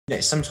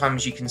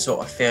sometimes you can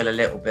sort of feel a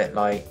little bit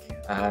like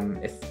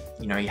if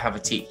you have a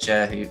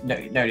teacher who,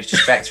 no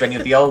disrespect to any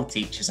of the old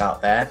teachers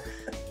out there,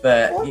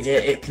 but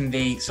it can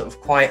be sort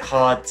of quite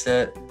hard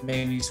to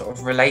maybe sort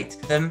of relate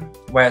to them.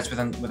 Whereas with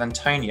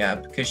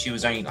Antonia, because she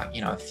was only like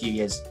a few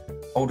years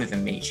older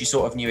than me, she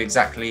sort of knew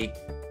exactly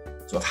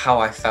sort of how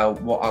I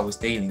felt, what I was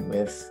dealing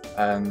with,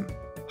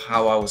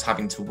 how I was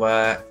having to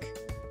work,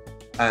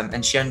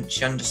 and she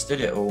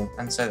understood it all.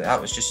 And so that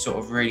was just sort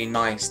of really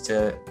nice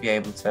to be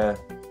able to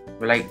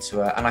relate to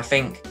her. And I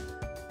think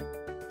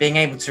being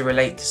able to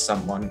relate to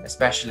someone,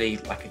 especially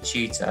like a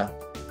tutor,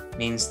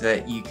 means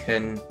that you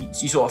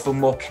sort of feel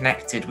more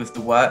connected with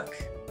the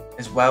work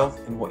as well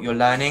and what you're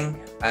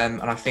learning.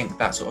 And I think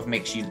that sort of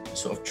makes you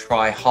sort of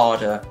try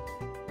harder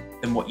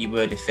than what you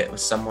would if it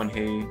was someone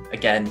who,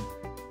 again,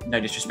 no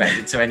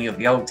disrespect to any of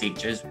the old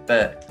teachers,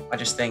 but I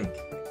just think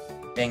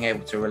being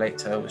able to relate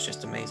to her was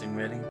just amazing,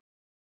 really.